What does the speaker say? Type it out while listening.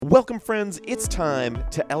Welcome, friends. It's time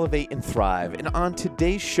to elevate and thrive. And on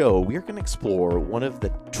today's show, we are going to explore one of the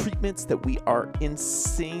treatments that we are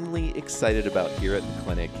insanely excited about here at the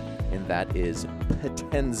clinic, and that is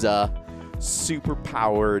Potenza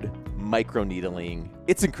super-powered microneedling.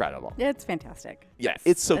 It's incredible. It's fantastic. Yeah,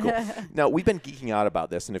 it's so cool. Now, we've been geeking out about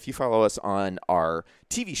this, and if you follow us on our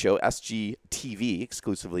TV show, SGTV,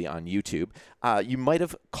 exclusively on YouTube, you might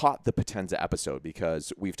have caught the Potenza episode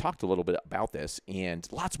because we've talked a little bit about this, and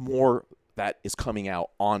lots more that is coming out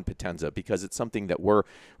on Potenza because it's something that we're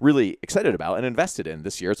really excited about and invested in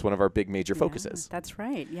this year. It's one of our big major focuses. That's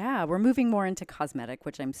right. Yeah, we're moving more into cosmetic,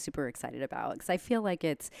 which I'm super excited about because I feel like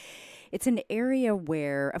it's an area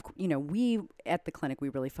where, we at the clinic, we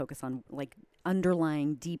really focus on like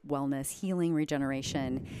underlying deep wellness, healing,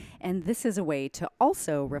 regeneration. And this is a way to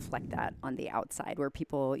also reflect that on the outside where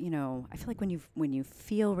people, I feel like when you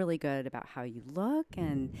feel really good about how you look,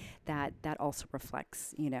 and that also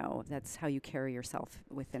reflects, that's how you carry yourself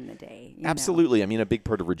within the day. Absolutely. I mean, a big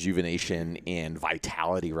part of rejuvenation and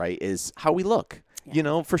vitality, right, is how we look.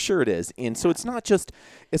 Yeah. For sure it is. And so it's not just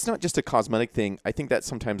a cosmetic thing. I think that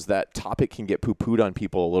sometimes that topic can get poo-pooed on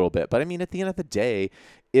people a little bit. But I mean, at the end of the day,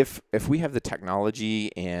 if we have the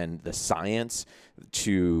technology and the science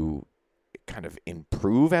to kind of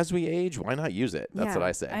improve as we age, why not use it? That's what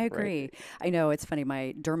I say. I agree. Right? I know it's funny.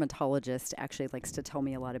 My dermatologist actually likes to tell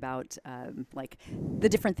me a lot about like the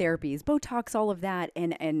different therapies, Botox, all of that.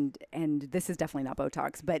 And this is definitely not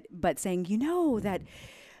Botox, but saying, that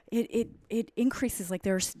it increases, like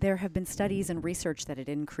there have been studies and research that it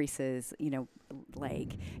increases,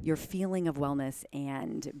 like your feeling of wellness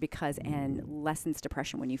and lessens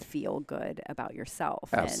depression when you feel good about yourself.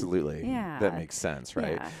 Absolutely. That makes sense,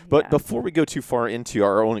 right? But before we go too far into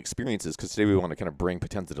our own experiences, because today we want to kind of bring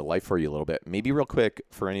Potenza to life for you a little bit, maybe real quick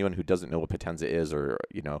for anyone who doesn't know what Potenza is, or,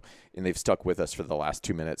 and they've stuck with us for the last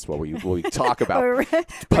 2 minutes while we talk about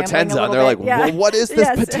Potenza, and they're like, well, what is this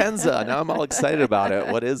Potenza? Now I'm all excited about it.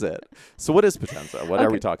 What is it? So what is Potenza? What are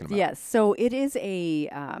we talking about? Yes. So it is a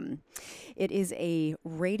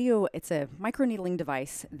microneedling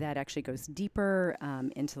device that actually goes deeper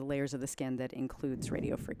into the layers of the skin that includes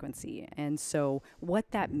radio frequency. And so what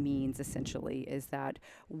that means essentially is that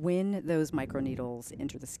when those microneedles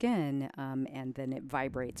enter the skin and then it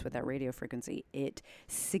vibrates with that radio frequency, it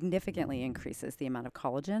significantly increases the amount of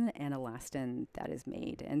collagen and elastin that is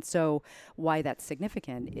made. And so why that's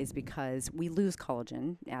significant is because we lose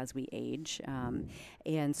collagen as we age.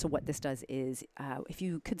 And so what this does is, if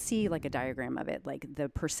you could see like a diagram of it, like the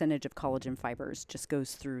percentage of collagen fibers just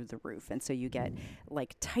goes through the roof. And so you get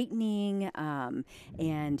like tightening and,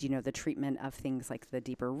 the treatment of things like the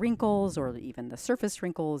deeper wrinkles or even the surface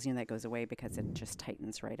wrinkles, that goes away because it just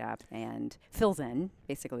tightens right up and fills in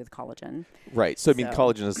basically with collagen. Right. So I mean,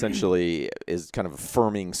 collagen essentially is kind of a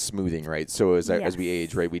firming, smoothing, right? So as we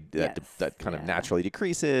age, right, that kind of naturally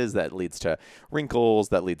decreases. That leads to wrinkles.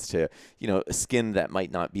 That leads to, skin that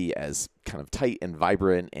might not be as kind of tight and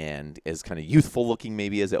vibrant and as kind of youthful looking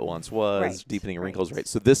maybe as it once was, deepening wrinkles, right?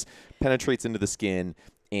 So this penetrates into the skin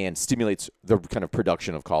and stimulates the kind of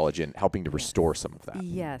production of collagen, helping to restore some of that.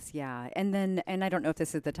 Yes, yeah. And I don't know if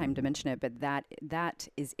this is the time to mention it, but that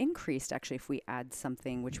is increased actually if we add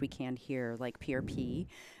something, which we can here, like PRP,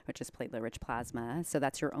 which is platelet-rich plasma. So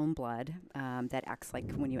that's your own blood that acts like,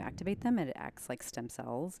 when you activate them, it acts like stem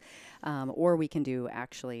cells. Or we can do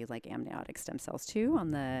actually like amniotic stem cells too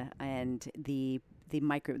the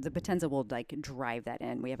Potenza will like drive that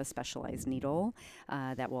in. We have a specialized needle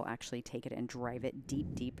that will actually take it and drive it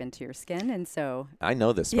deep into your skin. And so I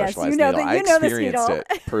know this specialized needle. I experienced it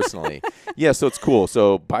personally. Yeah, so it's cool.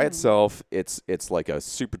 So by itself, it's like a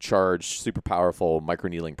supercharged, super powerful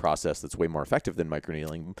microneedling process that's way more effective than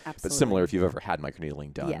microneedling, but similar if you've ever had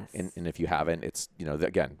microneedling done. Yes. And if you haven't, it's,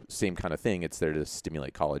 again, same kind of thing. It's there to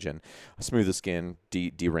stimulate collagen, smooth the skin,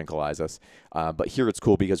 de-wrinkleize us. But here it's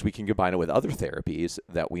cool because we can combine it with other therapies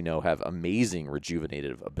that we know have amazing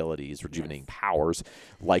rejuvenative abilities, rejuvenating powers,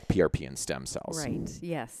 like PRP and stem cells. Right.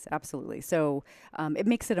 Yes, absolutely. So it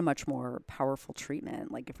makes it a much more powerful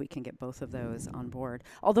treatment, like if we can get both of those on board.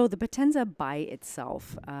 Although the Potenza by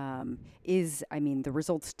itself the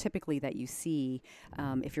results typically that you see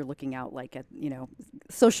if you're looking out like at,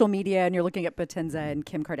 social media and you're looking at Potenza and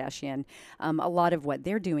Kim Kardashian, a lot of what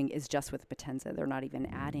they're doing is just with Potenza. They're not even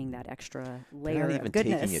adding that extra layer of goodness. They're not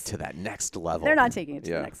even taking it to that next level. They're not taking it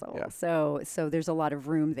to the next level. Yeah. So there's a lot of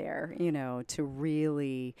room there, to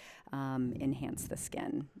really enhance the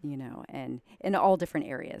skin, and in all different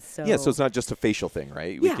areas. So yeah, so it's not just a facial thing,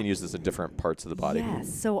 right? We can use this in different parts of the body.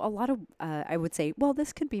 Yes. So a lot of, I would say, well,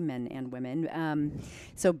 this could be men and women.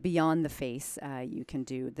 So beyond the face, you can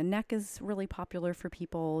do, the neck is really popular for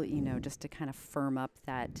people, just to kind of firm up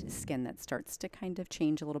that skin that starts to kind of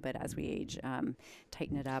change a little bit as we age,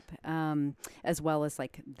 tighten it up, as well as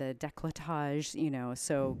like the décolletage,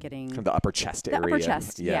 so getting kind of the upper chest area. The upper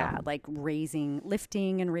chest, like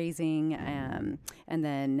lifting and raising. And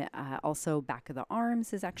then also back of the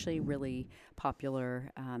arms is actually really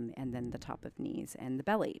popular, and then the top of knees and the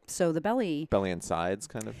belly. So the belly and sides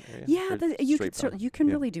kind of area? Yeah, you can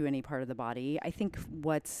really do any part of the body. I think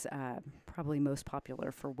what's probably most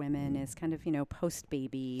popular for women is kind of,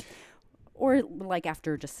 post-baby, or like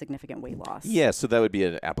after just significant weight loss. Yeah, so that would be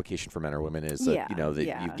an application for men or women, is that,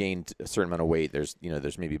 you've gained a certain amount of weight. There's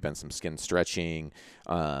maybe been some skin stretching,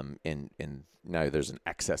 and now there's an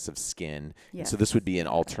excess of skin. Yes. So this would be an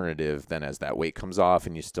alternative then as that weight comes off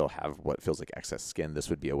and you still have what feels like excess skin.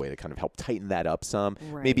 This would be a way to kind of help tighten that up some,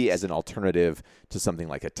 maybe as an alternative to something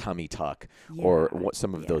like a tummy tuck or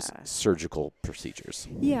some of those surgical procedures.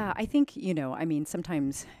 Yeah, I think,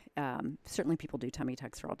 sometimes certainly people do tummy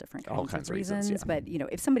tucks for all kinds of reasons. But,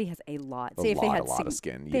 if somebody has a lot, say if they had a lot of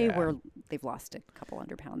skin, they've lost a couple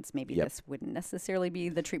hundred pounds, maybe this wouldn't necessarily be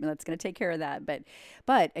the treatment that's going to take care of that.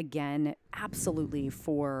 But again, absolutely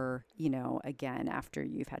for, again, after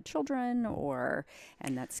you've had children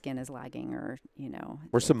and that skin is lagging or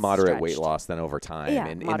some moderate stretched weight loss then over time,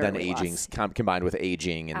 and then aging combined with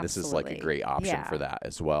aging, and Absolutely. this is like a great option for that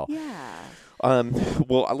as well. Yeah.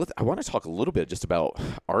 Well, I want to talk a little bit just about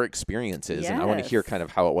our experiences, and I want to hear kind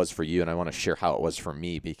of how it was for you, and I want to share how it was for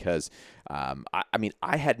me, because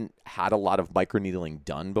I hadn't had a lot of microneedling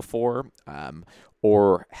done before,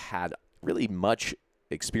 or had really much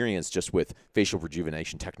experience just with facial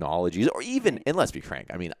rejuvenation technologies, or even, and let's be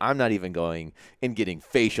frank, I'm not even going and getting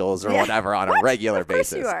facials or whatever on a regular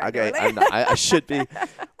basis. You are, okay, I'm not. I should be,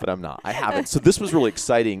 but I'm not. I haven't. So this was really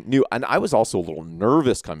exciting, new, and I was also a little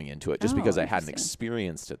nervous coming into it just because I hadn't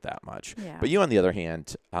experienced it that much. Yeah. But you, on the other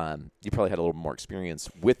hand, you probably had a little more experience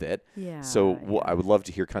with it. Yeah. So I would love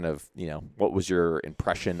to hear kind of, what was your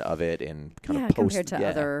impression of it, and kind of post compared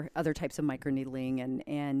to other types of microneedling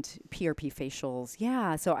and PRP facials. Yeah.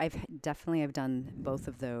 So I've done both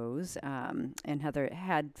of those, and Heather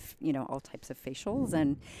had, all types of facials.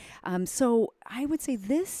 And so I would say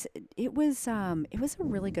it was a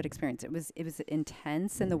really good experience. It was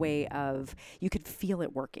intense in the way of you could feel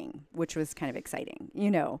it working, which was kind of exciting.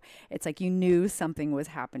 It's like you knew something was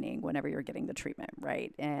happening whenever you're getting the treatment,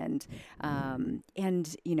 right? And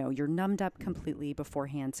you're numbed up completely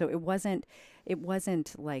beforehand. So it wasn't a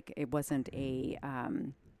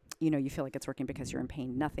you feel like it's working because you're in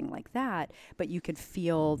pain, nothing like that, but you could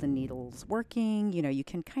feel the needles working, you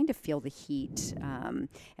can kind of feel the heat, and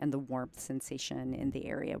the warmth sensation in the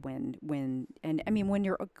area when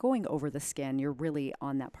you're going over the skin, you're really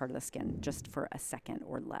on that part of the skin just for a second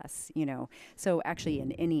or less, so actually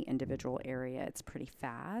in any individual area, it's pretty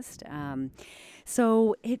fast.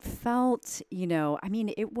 So it felt,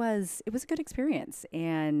 it was a good experience.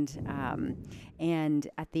 And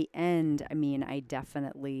at the end, I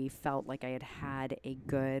definitely felt like I had a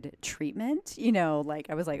good treatment, like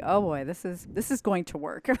I was like, oh boy, this is going to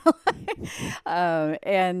work.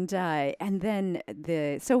 And then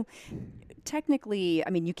so technically,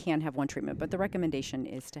 you can have one treatment, but the recommendation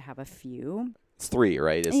is to have a few. It's 3,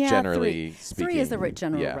 right? It's generally speaking. 3 is the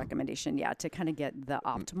general recommendation, to kind of get the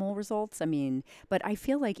optimal results. But I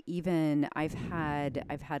feel like even I've had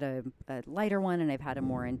a lighter one and I've had a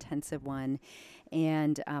more intensive one.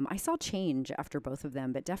 And I saw change after both of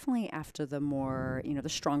them, but definitely after the more, the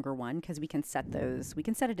stronger one, because we can set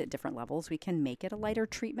it at different levels. We can make it a lighter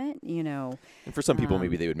treatment, And for some people,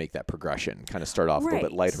 maybe they would make that progression, kind of start off a little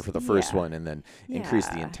bit lighter for the first one, and then increase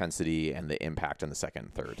the intensity and the impact in the second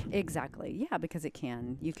and third. Exactly. Yeah, because you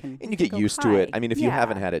can get used to it. If you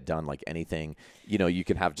haven't had it done like anything, you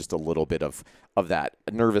can have just a little bit of that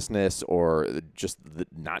nervousness, or just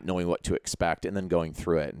not knowing what to expect, and then going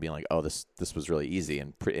through it and being like, oh, this was really easy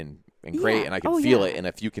and great, and I can feel it. And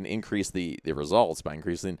if you can increase the results by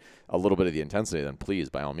increasing a little bit of the intensity, then please,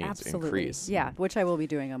 by all means, increase. Yeah, which I will be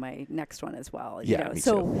doing on my next one as well. Me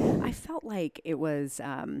so too. I felt like it was.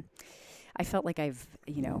 I felt like I've,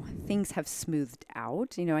 things have smoothed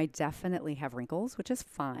out. I definitely have wrinkles, which is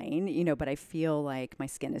fine, but I feel like my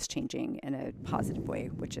skin is changing in a positive way,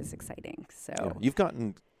 which is exciting. So you've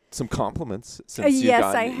gotten some compliments since you've yes,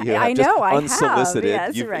 gotten, I know, I unsolicited.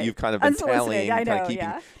 have. Yes, you've kind of been telling, kind of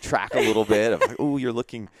keeping track a little bit of, like, oh, you're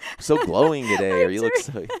looking so glowing today, or you look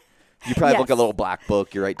so. You probably have like a little black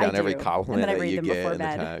book. You write down every compliment that you get. Before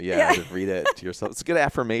bed. Just read it to yourself. It's a good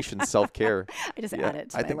affirmation, self-care. I just add it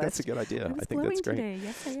to I my think list. that's a good idea. I think that's great. Today.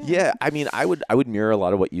 Yes, I am. Yeah, I mean, I would mirror a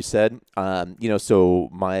lot of what you said. So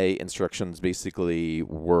my instructions basically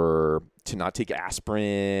were to not take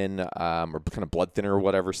aspirin or kind of blood thinner or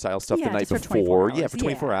whatever style stuff the night before. For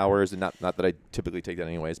 24 hours. And not that I typically take that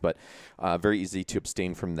anyways, but very easy to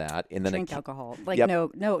abstain from that. And then drink alcohol. Like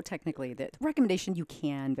no, technically the recommendation you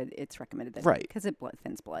can, but it's recommended that because it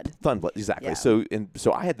thins blood. Exactly. Yeah.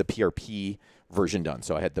 So I had the PRP version done.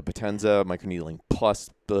 So I had the Potenza microneedling plus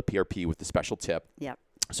the PRP with the special tip. Yep.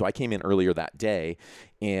 So I came in earlier that day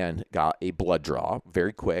and got a blood draw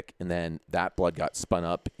very quick, and then that blood got spun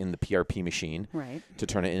up in the PRP machine to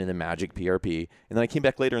turn it into the magic PRP. And then I came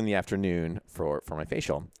back later in the afternoon for my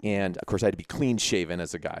facial, and of course I had to be clean shaven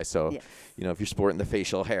as a guy. So if you're sporting the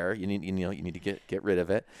facial hair, you need to get rid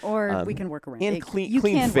of it. Or we can work around and it.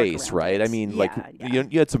 clean face, right? It. I mean,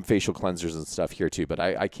 you had some facial cleansers and stuff here too, but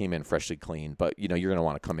I came in freshly clean. But you're going to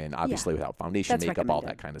want to come in obviously without foundation, makeup, all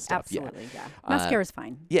that kind of stuff. Absolutely, mascara is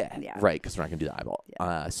fine. Right, because we're not going to do the eyeball.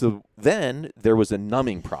 So then there was a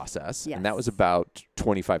numbing process, and that was about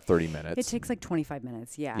 25, 30 minutes. It takes like 25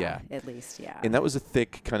 minutes, at least, And that was a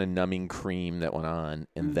thick kind of numbing cream that went on,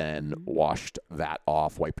 and then wiped that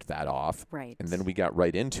off. Right. And then we got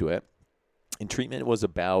right into it. And treatment was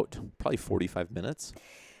about probably 45 minutes.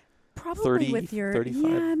 Probably 30, with your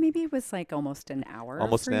 35. Maybe it was like almost an hour.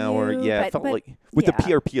 Almost for an hour, you, It felt like with the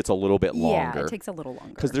PRP, it's a little bit longer. Yeah, it takes a little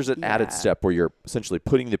longer because there's an added step where you're essentially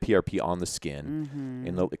putting the PRP on the skin,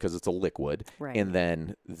 because it's a liquid, and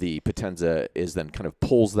then the Potenza is then kind of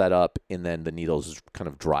pulls that up, and then the needles kind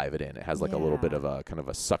of drive it in. It has like a little bit of a kind of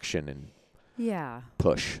a suction and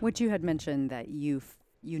push. Which you had mentioned that you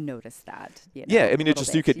noticed that. I mean, it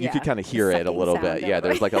just you could kind of hear it a little bit. Yeah,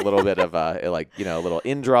 there's like a little bit of a little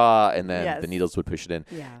in draw, and then the needles would push it in.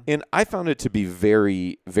 Yeah. And I found it to be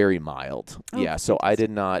very, very mild. So I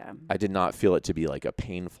did not feel it to be like a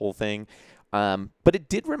painful thing, but it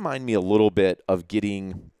did remind me a little bit of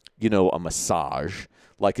getting a massage,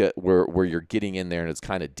 like where you're getting in there and it's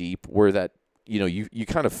kind of deep, where that you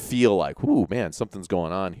kind of feel like, ooh man, something's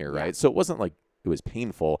going on here, right? So it wasn't like it was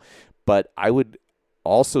painful, but I would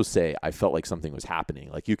also say I felt like something was happening.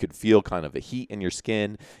 Like you could feel kind of the heat in your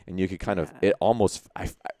skin, and you could kind of it almost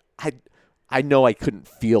I know I couldn't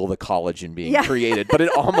feel the collagen being created, but it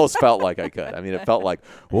almost felt like I could. I mean, it felt like,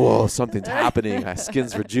 whoa, something's happening. My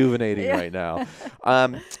skin's rejuvenating right now.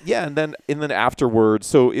 And then afterwards,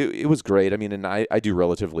 so it was great. I mean, and I do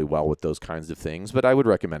relatively well with those kinds of things, but I would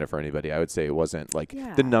recommend it for anybody. I would say it wasn't like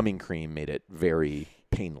the numbing cream made it very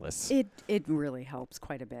painless. It really helps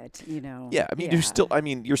quite a bit, Yeah, I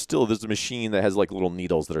mean, you're still there's a machine that has like little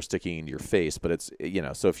needles that are sticking into your face, but it's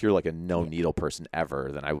so if you're like a no needle person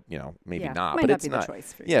ever, then maybe not. Might but not it's be not. The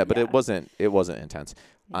choice for you. Yeah, but it wasn't intense.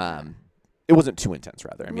 It wasn't too intense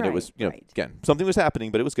rather. I mean, it was again, something was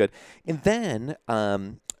happening, but it was good. And then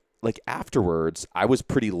like afterwards, I was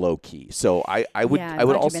pretty low key. So I would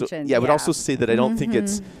also say that I don't think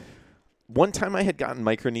it's. One time I had gotten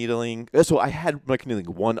microneedling. So I had microneedling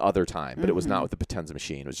one other time, but it was not with the Potenza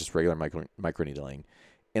machine. It was just regular microneedling.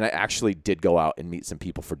 And I actually did go out and meet some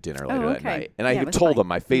people for dinner later that night. And I told them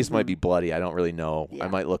my face might be bloody. I don't really know. I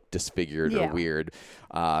might look disfigured or weird,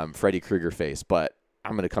 Freddy Krueger face, but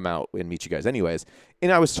I'm going to come out and meet you guys anyways.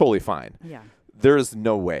 And I was totally fine. Yeah. There is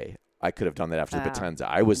no way I could have done that after the Potenza.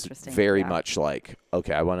 I was very much like,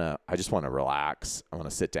 okay, I just want to relax. I want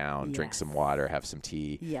to sit down, drink some water, have some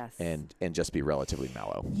tea, and just be relatively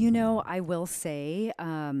mellow. I will say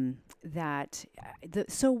that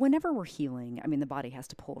so whenever we're healing, I mean, the body has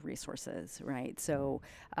to pull resources, right? So,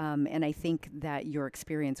 and I think that your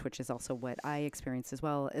experience, which is also what I experienced as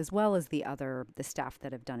well as the staff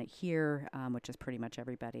that have done it here, which is pretty much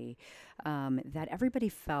everybody, that everybody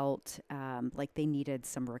felt like they needed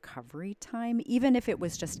some recovery time, even if it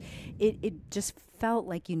was just, it just felt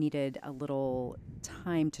like you needed a little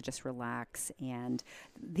time to just relax. And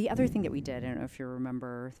the other thing that we did, I don't know if you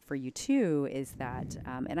remember for you too, is that,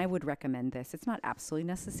 and I would recommend this, it's not absolutely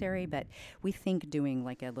necessary, but we think doing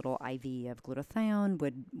like a little IV of glutathione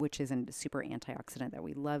which is a super antioxidant that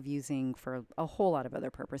we love using for a whole lot of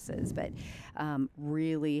other purposes, but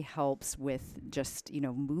really helps with just,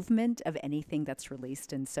 movement of anything that's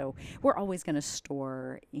released. And so we're always going to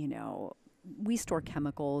store, we store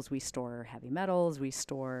chemicals, we store heavy metals, we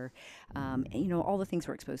store, all the things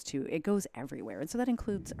we're exposed to. It goes everywhere. And so that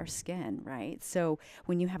includes our skin, right? So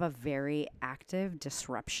when you have a very active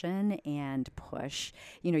disruption and push,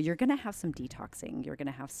 you're going to have some detoxing, you're going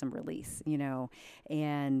to have some release,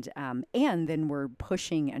 and then we're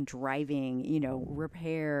pushing and driving,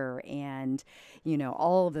 repair and,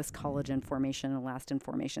 all of this collagen formation and elastin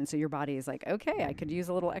formation. So your body is like, okay, I could use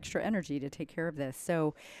a little extra energy to take care of this.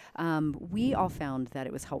 So we all found that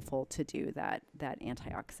it was helpful to do that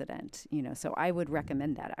antioxidant, so I would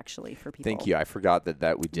recommend that actually for people. Thank you. I forgot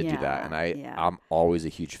that we did do that. And I'm always a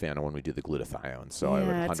huge fan of when we do the glutathione. So I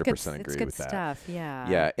would 100% agree with that. Stuff. Yeah.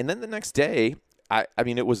 Yeah. And then the next day, I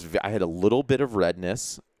had a little bit of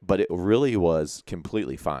redness, but it really was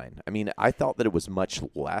completely fine. I mean, I thought that it was much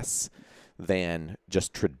less than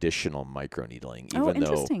just traditional microneedling, even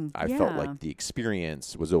though I felt like the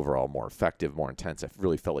experience was overall more effective, more intense. I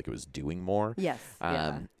really felt like it was doing more. Yes.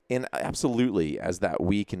 And absolutely, as that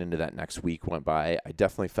week and into that next week went by, I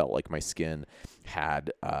definitely felt like my skin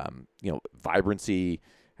had, vibrancy,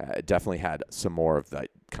 definitely had some more of that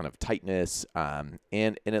kind of tightness, and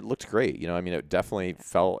it looked great. It definitely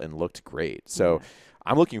felt and looked great. So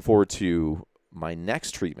I'm looking forward to my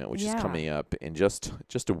next treatment, which is coming up in just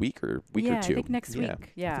a week or two. I think next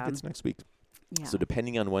week. Yeah. I think it's next week. Yeah. So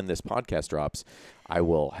depending on when this podcast drops, I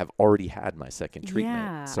will have already had my second treatment.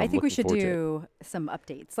 Yeah, so I think we should do some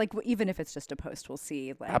updates. Like even if it's just a post, we'll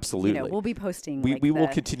see. Like, absolutely, we'll be posting. We will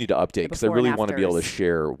continue to update because I really want to be able to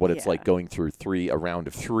share what it's like going through a round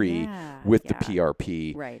of three with the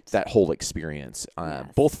PRP. Right. That whole experience,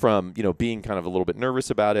 both from being kind of a little bit nervous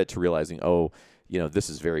about it to realizing this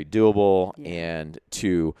is very doable, and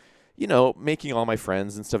to making all my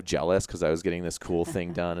friends and stuff jealous because I was getting this cool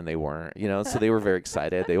thing done and they weren't, so they were very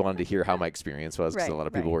excited. They wanted to hear how my experience was because a lot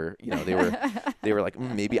of people were, they were like,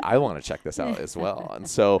 maybe I want to check this out as well. And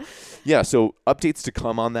so, so updates to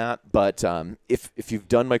come on that. But if you've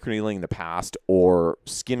done microneedling in the past or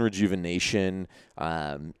skin rejuvenation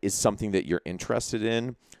is something that you're interested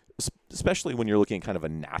in, especially when you're looking at kind of a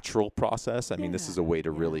natural process. I mean, this is a way to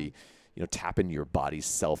really tap into your body's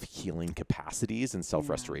self-healing capacities and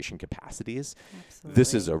self-restoration capacities. Absolutely.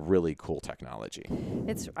 This is a really cool technology.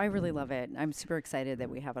 I really love it. I'm super excited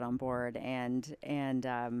that we have it on board, and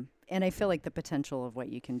I feel like the potential of what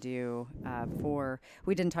you can do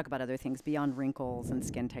we didn't talk about other things beyond wrinkles and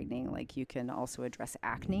skin tightening. Like you can also address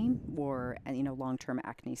acne or long-term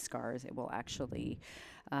acne scars. It will actually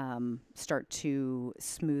start to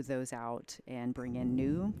smooth those out and bring in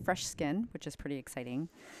new, fresh skin, which is pretty exciting.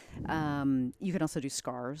 You can also do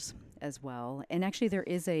scars as well. And actually there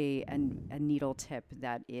is a needle tip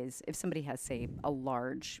that is, if somebody has, say, a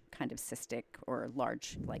large kind of cystic or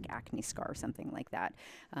large like acne scar or something like that,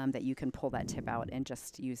 that you can pull that tip out and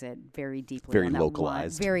just use it very deeply. Very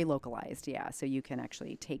localized. Very localized, yeah. So you can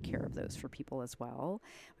actually take care of those for people as well,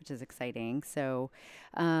 which is exciting. So,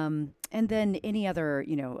 and then any other,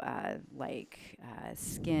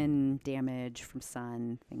 skin damage from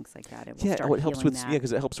sun, things like that. It will start it helps with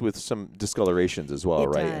because it helps with some discolorations as well,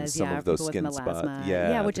 right? Does, and some of those skin spots.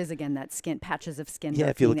 Yeah, which is again that patches of skin. Yeah,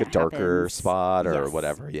 if you look at darker happens. spot or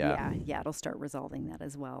whatever. Yeah, it'll start resolving that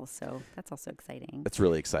as well. So that's also exciting. It's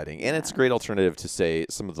really exciting, and it's a great alternative to say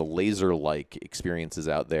some of the laser-like experiences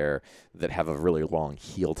out there that have a really long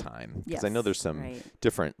heal time. Because I know there's some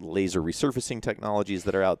different laser resurfacing technologies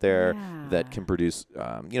that are out there that can produce,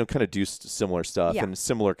 kind of do similar stuff and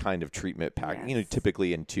similar kind of treatment pack.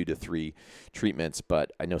 Typically in 2 to 3 treatments.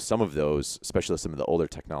 But I know some of those, especially some of the older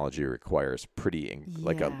technology, requires pretty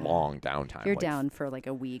a long downtime. You're down for like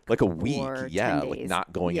a week. Like a week, 10 days. like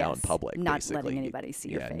not going out in public, not basically. letting anybody see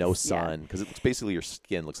your face. No sun, because it's basically your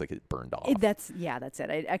skin looks like it burned off. That's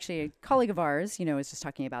it. Actually, a colleague of ours, is just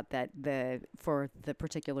talking about that for the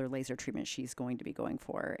particular laser treatment she's going to be going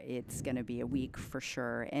for, it's going to be a week for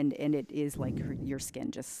sure, and it is like your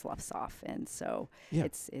skin just sloughs off, and so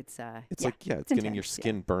it's getting your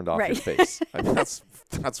skin burned off your face. I mean,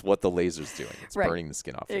 that's what the laser's doing. It's burning the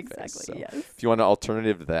skin off your face. So if you want an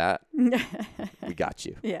alternative to that, we got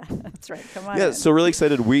you. Yeah, that's right. Come on. Yeah, so really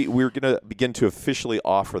excited. We're going to begin to officially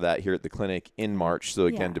offer that here at the clinic in March. So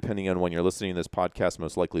again, depending on when you're listening to this podcast,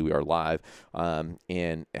 most likely we are live,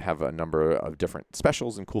 and have a number of different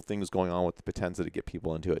specials and cool things going on with the Potenza to get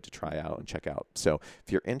people into it to try out and check out. So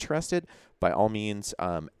if you're interested, by all means,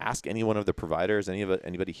 ask any one of the providers,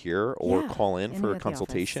 anybody here, or call in for a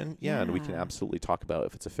consultation. And we can absolutely talk about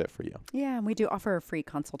if it's a fit for you. Yeah, and we do offer a free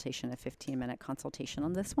consultation, a 15-minute consultation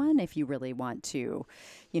on this one. If you really want to,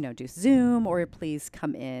 do Zoom, or please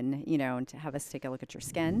come in, and to have us take a look at your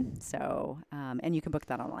skin. So, and you can book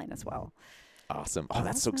that online as well. Awesome. Oh,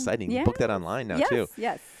 that's so exciting. You book that online now, too.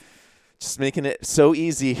 Yes. Just making it so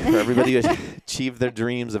easy for everybody to achieve their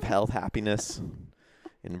dreams of health, happiness,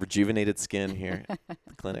 and rejuvenated skin here at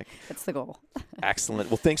the clinic. That's the goal.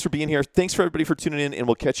 Excellent. Well, thanks for being here. Thanks for everybody for tuning in, and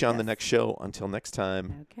we'll catch you on the next show. Until next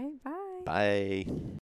time. Okay, bye. Bye.